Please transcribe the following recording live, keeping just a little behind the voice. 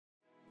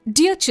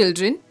Dear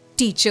children,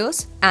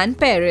 teachers and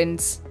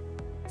parents,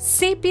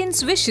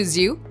 Sapience wishes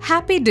you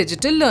happy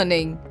digital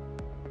learning.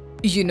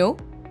 You know,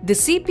 the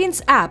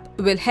Sapience app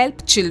will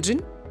help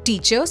children,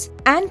 teachers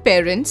and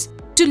parents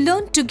to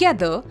learn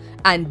together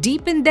and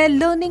deepen their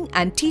learning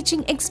and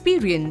teaching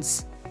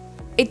experience.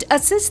 It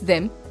assists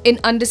them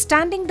in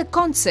understanding the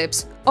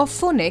concepts of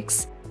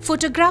Phonics,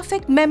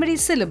 Photographic memory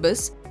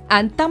syllabus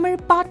and Tamil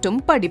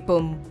Pattum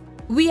Padipum.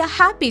 We are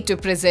happy to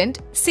present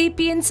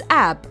Sapience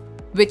app,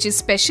 which is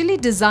specially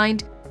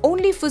designed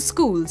only for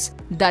schools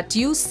that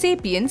use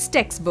Sapience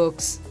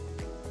textbooks.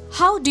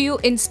 How do you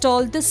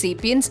install the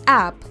Sapience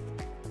app?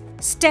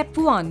 Step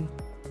 1.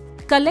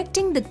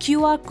 Collecting the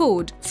QR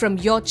code from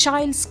your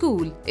child's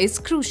school is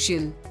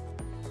crucial.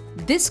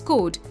 This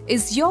code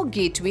is your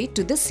gateway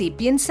to the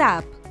Sapience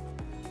app.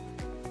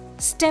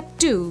 Step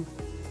 2.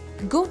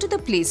 Go to the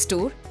Play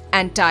Store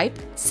and type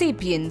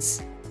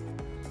Sapience.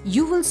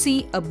 You will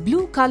see a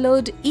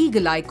blue-colored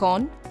eagle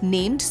icon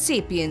named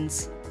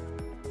Sapience.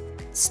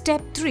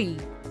 Step 3.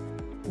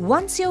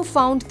 Once you've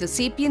found the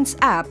Sapience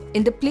app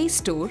in the Play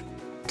Store,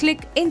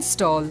 click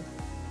Install.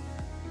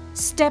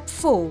 Step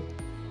 4.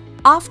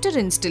 After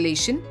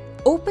installation,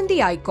 open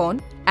the icon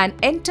and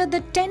enter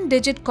the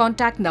 10-digit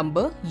contact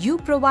number you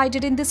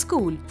provided in the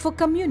school for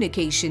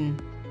communication.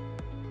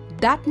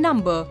 That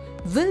number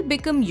will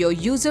become your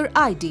user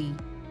ID.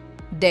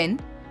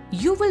 Then,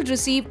 you will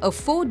receive a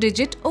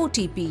 4-digit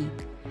OTP.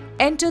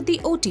 Enter the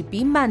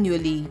OTP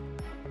manually.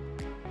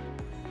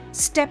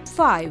 Step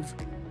 5.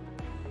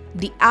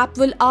 The app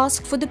will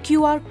ask for the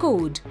QR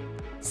code.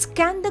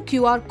 Scan the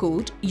QR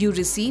code you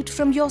received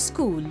from your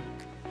school.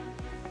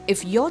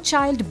 If your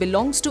child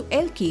belongs to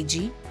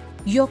LKG,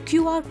 your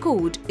QR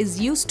code is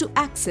used to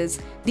access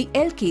the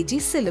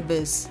LKG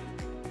syllabus.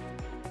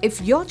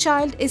 If your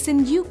child is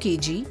in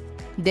UKG,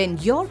 then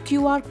your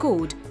QR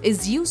code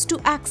is used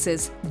to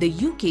access the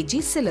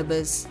UKG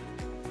syllabus.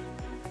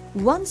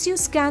 Once you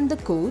scan the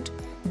code,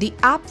 the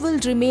app will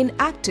remain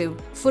active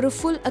for a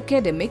full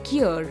academic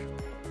year.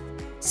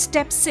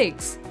 Step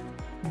 6.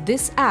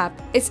 This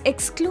app is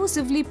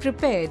exclusively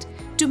prepared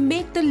to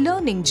make the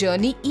learning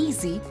journey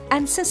easy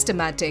and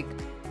systematic.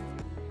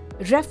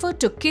 Refer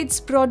to Kids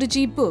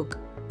Prodigy book,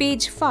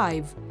 page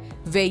 5,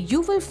 where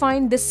you will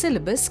find the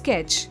syllabus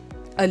sketch.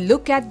 A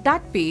look at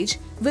that page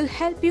will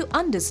help you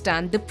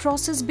understand the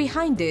process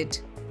behind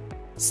it.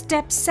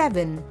 Step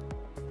 7.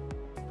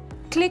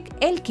 Click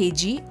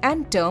LKG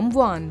and Term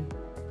 1.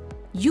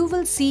 You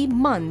will see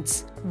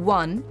months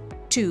 1,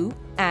 2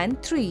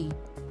 and 3.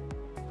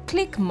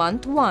 Click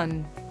Month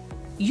 1.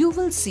 You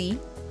will see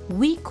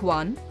Week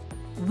 1,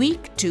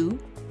 Week 2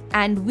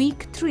 and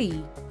Week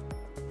 3.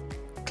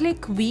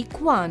 Click Week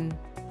 1.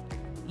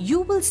 You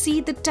will see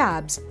the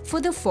tabs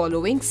for the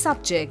following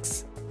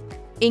subjects: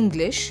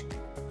 English,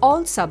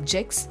 all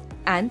subjects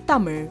and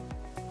Tamil.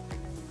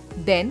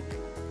 Then,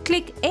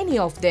 click any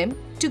of them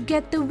to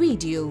get the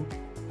video.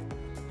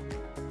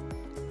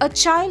 A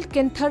child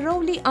can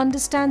thoroughly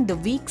understand the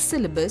week's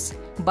syllabus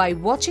by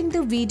watching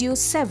the video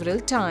several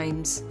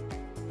times.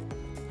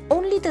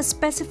 Only the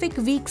specific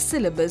week's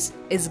syllabus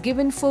is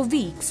given for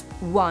weeks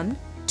 1,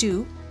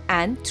 2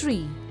 and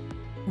 3.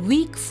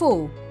 Week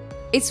 4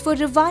 is for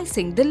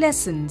revising the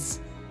lessons.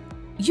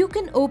 You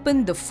can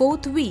open the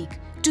 4th week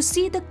to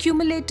see the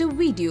cumulative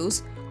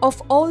videos of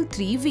all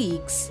 3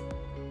 weeks.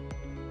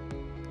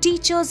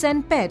 Teachers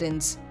and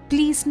parents,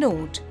 please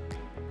note,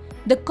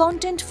 the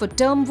content for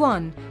Term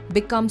 1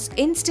 becomes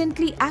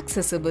instantly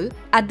accessible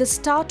at the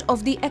start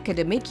of the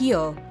academic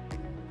year.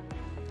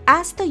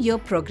 As the year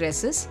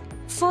progresses,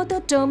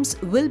 further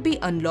terms will be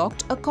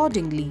unlocked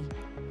accordingly.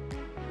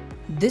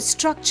 This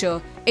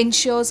structure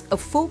ensures a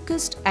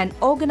focused and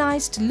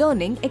organized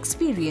learning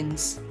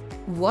experience.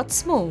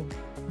 What's more,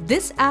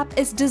 this app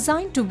is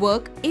designed to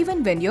work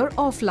even when you're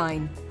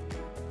offline.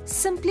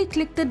 Simply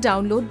click the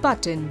download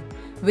button,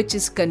 which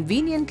is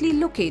conveniently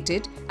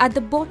located at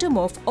the bottom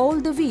of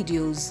all the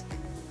videos.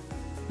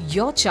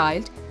 Your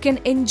child can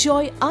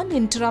enjoy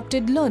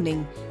uninterrupted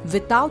learning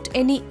without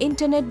any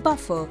internet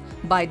buffer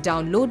by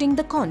downloading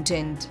the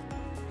content.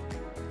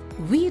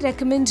 We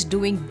recommend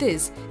doing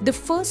this the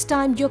first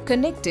time you're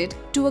connected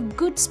to a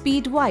good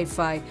speed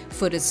Wi-Fi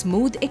for a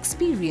smooth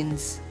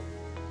experience.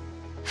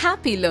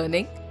 Happy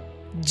learning,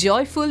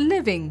 joyful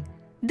living,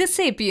 the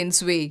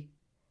Sapience way.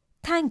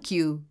 Thank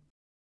you.